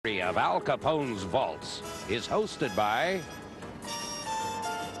Of Al Capone's vaults is hosted by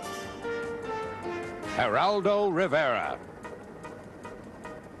Geraldo Rivera.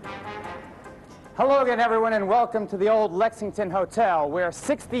 Hello again, everyone, and welcome to the old Lexington Hotel, where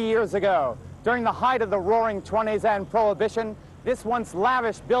 60 years ago, during the height of the Roaring '20s and Prohibition, this once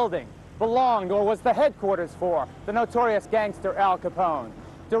lavish building belonged or was the headquarters for the notorious gangster Al Capone.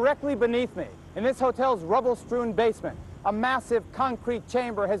 Directly beneath me, in this hotel's rubble-strewn basement, a massive concrete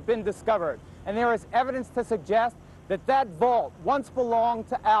chamber has been discovered, and there is evidence to suggest that that vault once belonged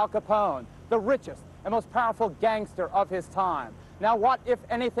to Al Capone, the richest and most powerful gangster of his time. Now, what, if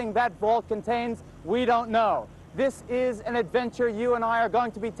anything, that vault contains, we don't know. This is an adventure you and I are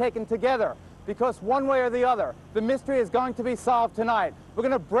going to be taking together, because one way or the other, the mystery is going to be solved tonight. We're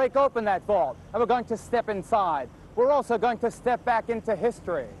going to break open that vault, and we're going to step inside. We're also going to step back into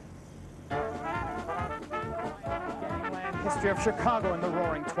history. History of Chicago in the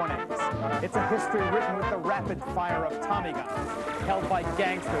Roaring '20s. It's a history written with the rapid fire of Tommy guns, held by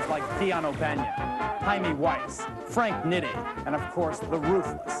gangsters like Dion O'Banya, Jaime Weiss, Frank Nitti, and of course the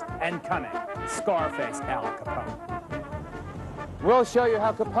ruthless and cunning Scarface Al Capone. We'll show you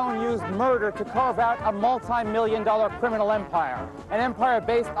how Capone used murder to carve out a multi-million-dollar criminal empire, an empire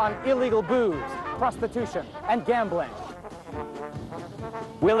based on illegal booze, prostitution, and gambling.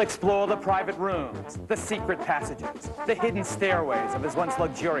 We'll explore the private rooms, the secret passages, the hidden stairways of his once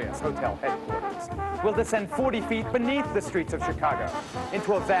luxurious hotel headquarters. We'll descend 40 feet beneath the streets of Chicago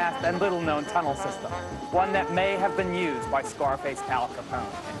into a vast and little-known tunnel system, one that may have been used by Scarface Al Capone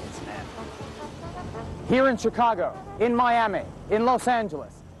and his men. Here in Chicago, in Miami, in Los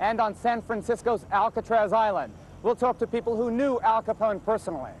Angeles, and on San Francisco's Alcatraz Island, we'll talk to people who knew Al Capone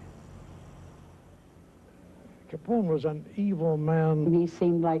personally. Capone was an evil man. He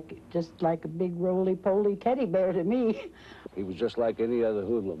seemed just like a big roly-poly teddy bear to me. He was just like any other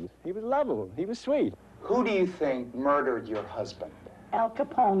hoodlum. He was lovable. He was sweet. Who do you think murdered your husband? Al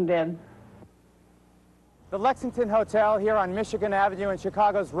Capone did. The Lexington Hotel here on Michigan Avenue in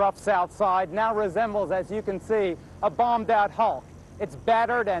Chicago's rough South Side now resembles, as you can see, a bombed-out hulk. It's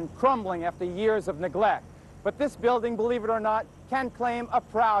battered and crumbling after years of neglect. But this building, believe it or not, can claim a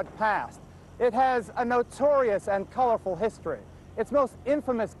proud past. It has a notorious and colorful history. Its most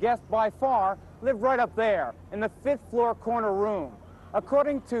infamous guest by far lived right up there in the 5th floor corner room.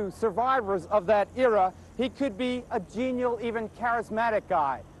 According to survivors of that era, he could be a genial, even charismatic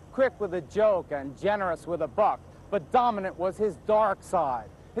guy, quick with a joke and generous with a buck, but dominant was his dark side,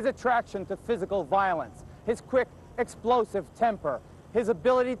 his attraction to physical violence, his quick, explosive temper, his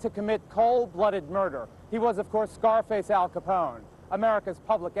ability to commit cold-blooded murder. He was, of course, Scarface Al Capone, America's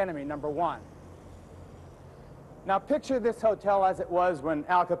public enemy #1. Now picture this hotel as it was when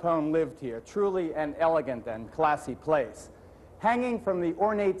Al Capone lived here, truly an elegant and classy place. Hanging from the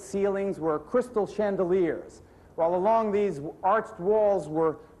ornate ceilings were crystal chandeliers, while along these arched walls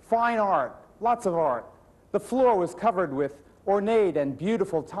were fine art, lots of art. The floor was covered with ornate and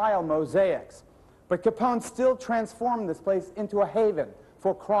beautiful tile mosaics. But Capone still transformed this place into a haven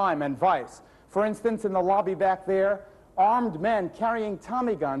for crime and vice. For instance, in the lobby back there, armed men carrying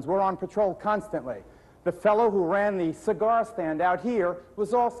Tommy guns were on patrol constantly. The fellow who ran the cigar stand out here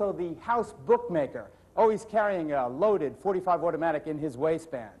was also the house bookmaker, always carrying a loaded .45 automatic in his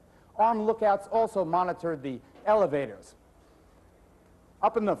waistband. Armed lookouts also monitored the elevators.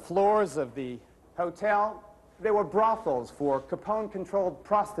 Up in the floors of the hotel, there were brothels for Capone-controlled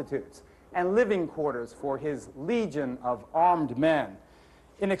prostitutes and living quarters for his legion of armed men.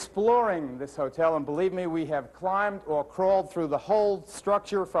 In exploring this hotel, and believe me, we have climbed or crawled through the whole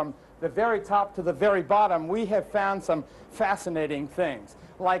structure from the very top to the very bottom, we have found some fascinating things,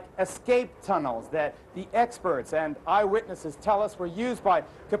 like escape tunnels that the experts and eyewitnesses tell us were used by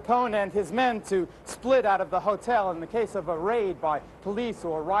Capone and his men to split out of the hotel in the case of a raid by police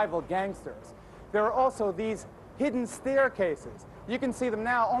or rival gangsters. There are also these hidden staircases. You can see them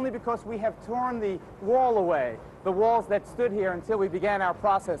now only because we have torn the wall away, the walls that stood here until we began our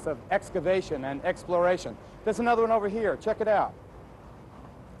process of excavation and exploration. There's another one over here. Check it out.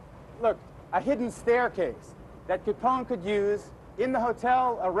 Look, a hidden staircase that Capone could use in the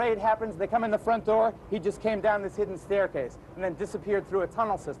hotel. A raid happens, they come in the front door, he just came down this hidden staircase and then disappeared through a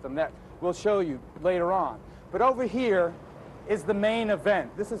tunnel system that we'll show you later on. But over here is the main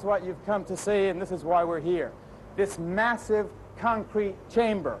event. This is what you've come to see, and this is why we're here. This massive concrete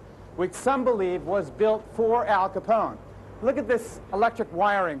chamber, which some believe was built for Al Capone. Look at this electric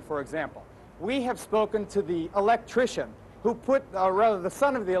wiring, for example. We have spoken to the electrician who put, or rather the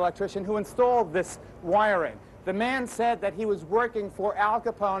son of the electrician who installed this wiring. The man said that he was working for Al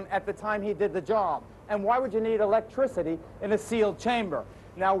Capone at the time he did the job. And why would you need electricity in a sealed chamber?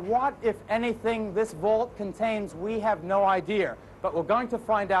 Now, what, if anything, this vault contains, we have no idea. But we're going to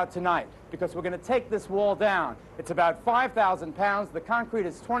find out tonight, because we're going to take this wall down. It's about 5,000 pounds. The concrete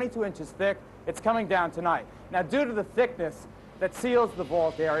is 22 inches thick. It's coming down tonight. Now, due to the thickness that seals the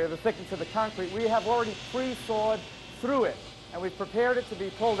vault area, the thickness of the concrete, we have already pre-sawed through it, and we've prepared it to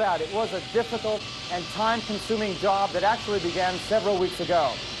be pulled out. It was a difficult and time-consuming job that actually began several weeks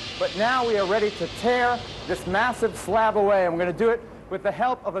ago. But now we are ready to tear this massive slab away, and we're going to do it with the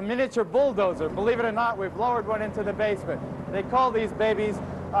help of a miniature bulldozer. Believe it or not, we've lowered one into the basement. They call these babies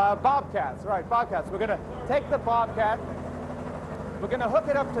bobcats. Right, bobcats. We're going to take the bobcat, we're going to hook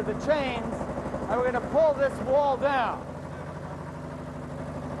it up to the chains, and we're going to pull this wall down.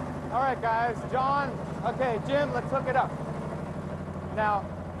 All right, guys, John, okay, Jim, let's hook it up. Now,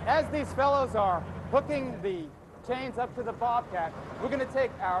 as these fellows are hooking the chains up to the bobcat, we're going to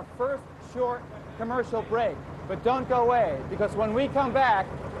take our first short commercial break. But don't go away, because when we come back,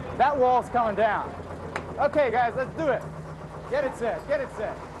 that wall's coming down. Okay, guys, let's do it. Get it set, get it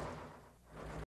set.